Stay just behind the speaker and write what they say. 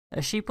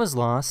A sheep was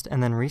lost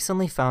and then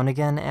recently found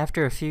again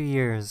after a few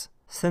years.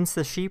 Since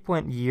the sheep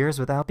went years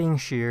without being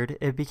sheared,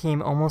 it became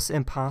almost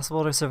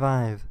impossible to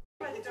survive.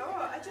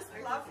 I just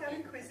love how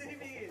inquisitive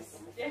he is.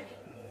 Yeah.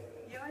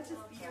 You are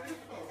just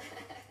beautiful.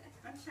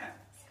 Aren't you?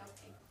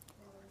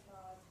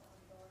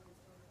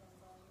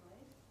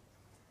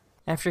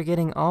 After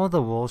getting all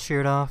the wool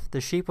sheared off,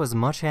 the sheep was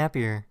much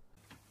happier.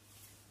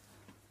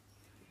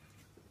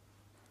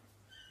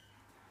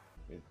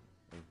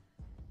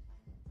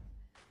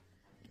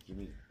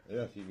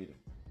 Ja, zie wieder.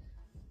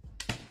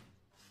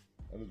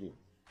 Hallo du.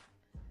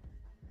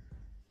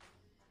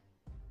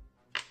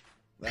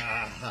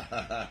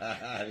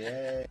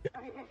 Yeah.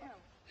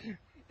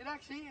 It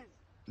actually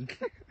is.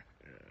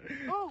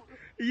 Oh!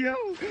 Yo!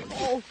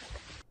 Oh!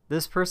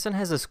 This person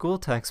has a school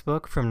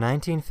textbook from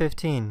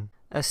 1915.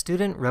 A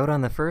student wrote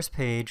on the first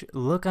page,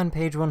 "Look on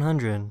page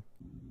 100."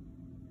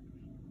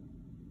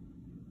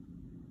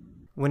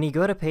 When you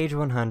go to page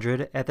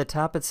 100, at the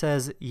top it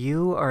says,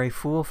 "You are a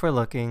fool for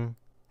looking."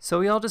 So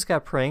we all just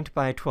got pranked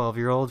by a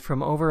 12-year-old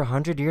from over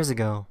 100 years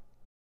ago.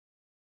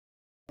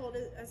 Hold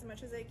it as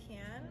much as I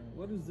can.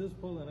 What is this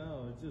pulling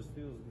out? It just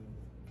feels good.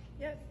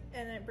 Yep,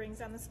 and it brings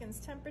down the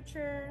skin's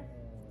temperature.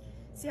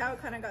 See how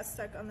it kind of got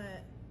stuck on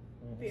the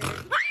beard?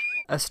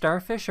 A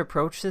starfish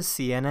approached this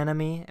sea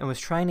anemone and was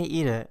trying to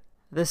eat it.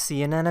 This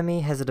sea anemone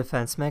has a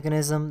defense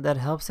mechanism that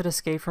helps it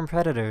escape from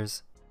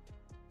predators.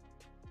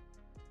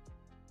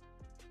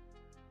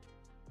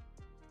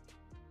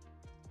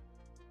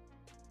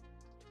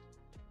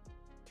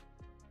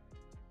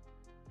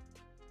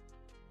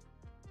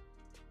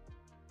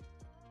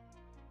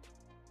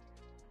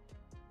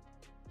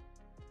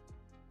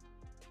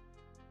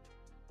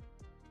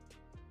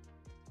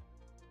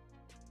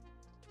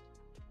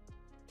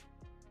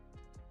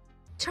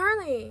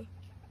 Charlie!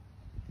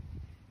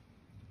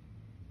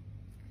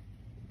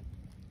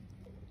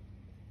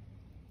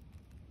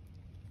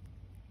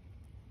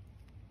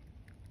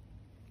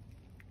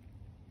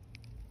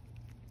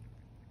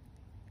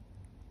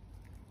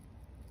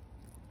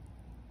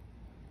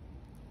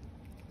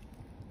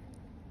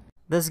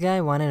 This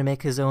guy wanted to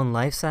make his own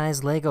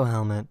life-size Lego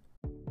helmet.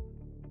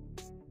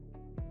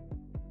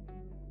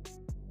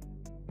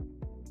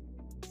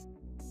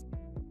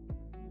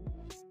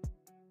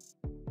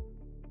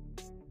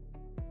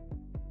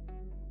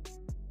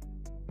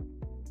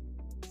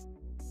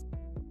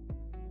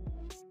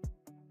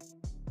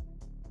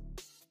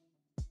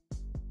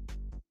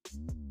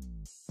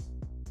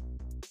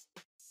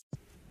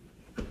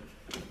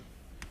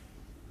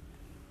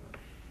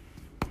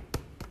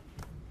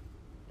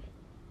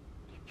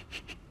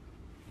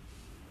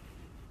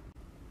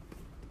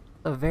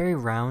 A very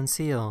round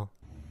seal.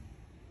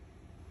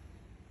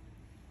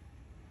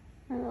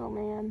 Oh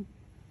man.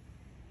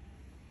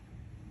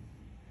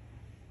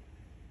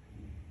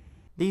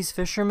 These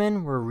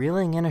fishermen were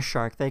reeling in a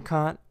shark they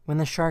caught when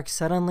the shark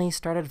suddenly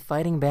started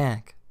fighting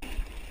back.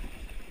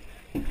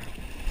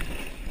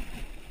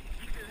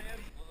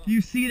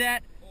 You see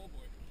that?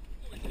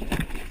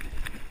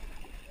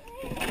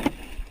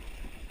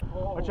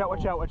 Watch out,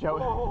 watch out, watch out.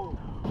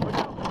 Watch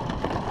out.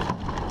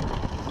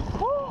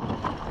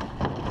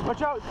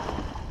 Watch out.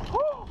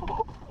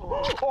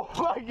 Oh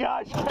my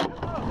gosh.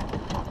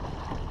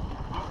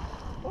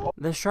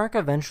 The shark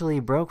eventually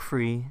broke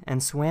free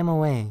and swam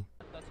away.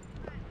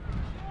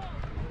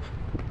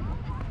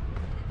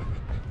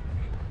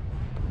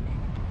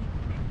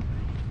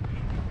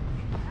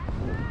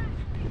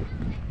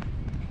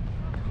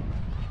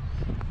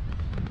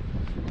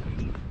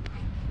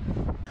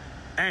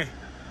 Hey,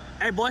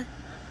 hey boy,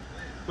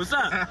 what's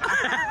up?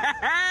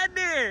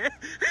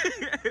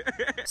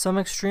 Some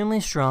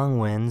extremely strong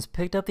winds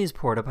picked up these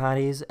porta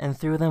potties and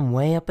threw them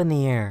way up in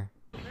the air.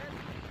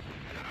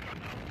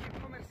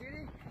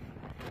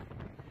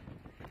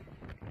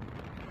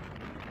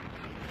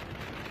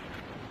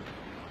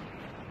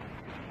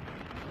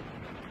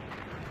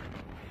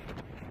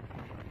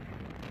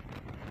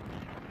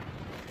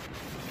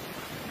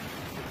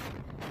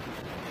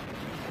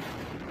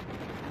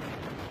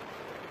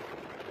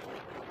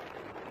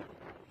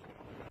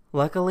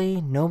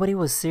 Luckily, nobody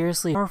was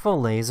seriously. A powerful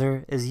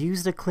laser is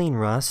used to clean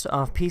rust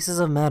off pieces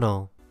of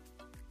metal.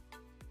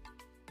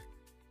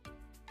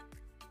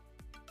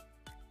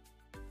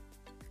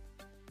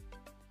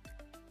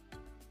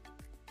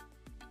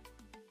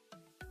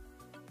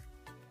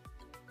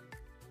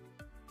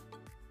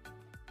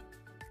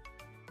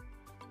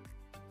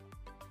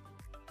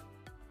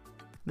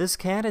 This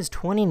cat is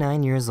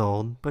 29 years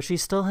old, but she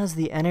still has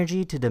the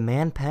energy to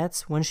demand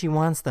pets when she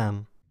wants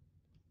them.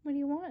 What do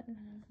you want?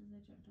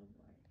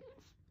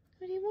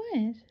 What do you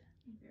want?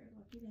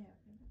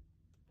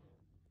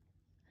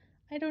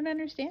 I don't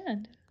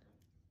understand.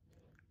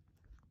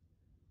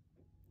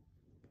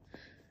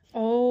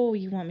 Oh,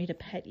 you want me to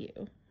pet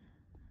you?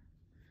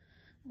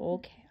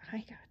 Okay, I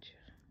got you.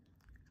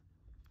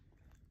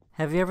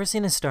 Have you ever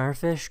seen a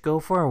starfish go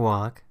for a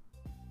walk?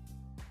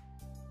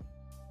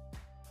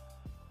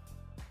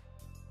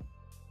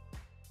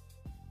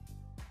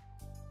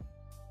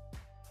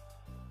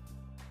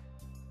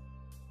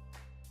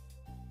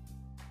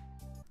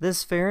 This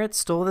This ferret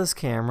stole this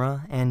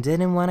camera and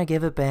didn't want to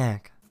give it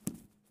back.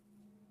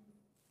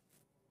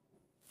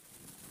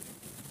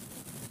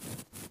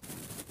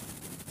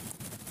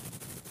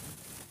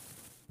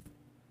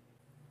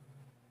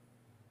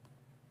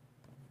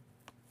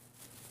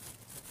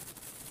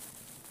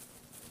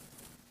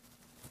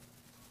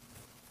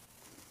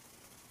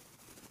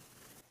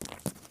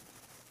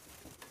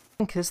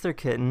 Kissed their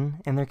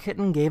kitten, and their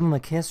kitten gave him a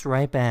kiss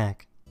right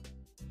back.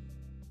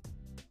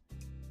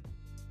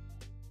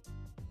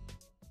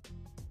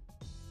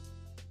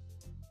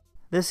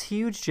 This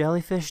huge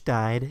jellyfish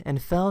died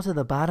and fell to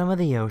the bottom of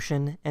the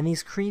ocean, and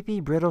these creepy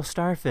brittle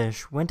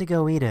starfish went to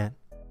go eat it.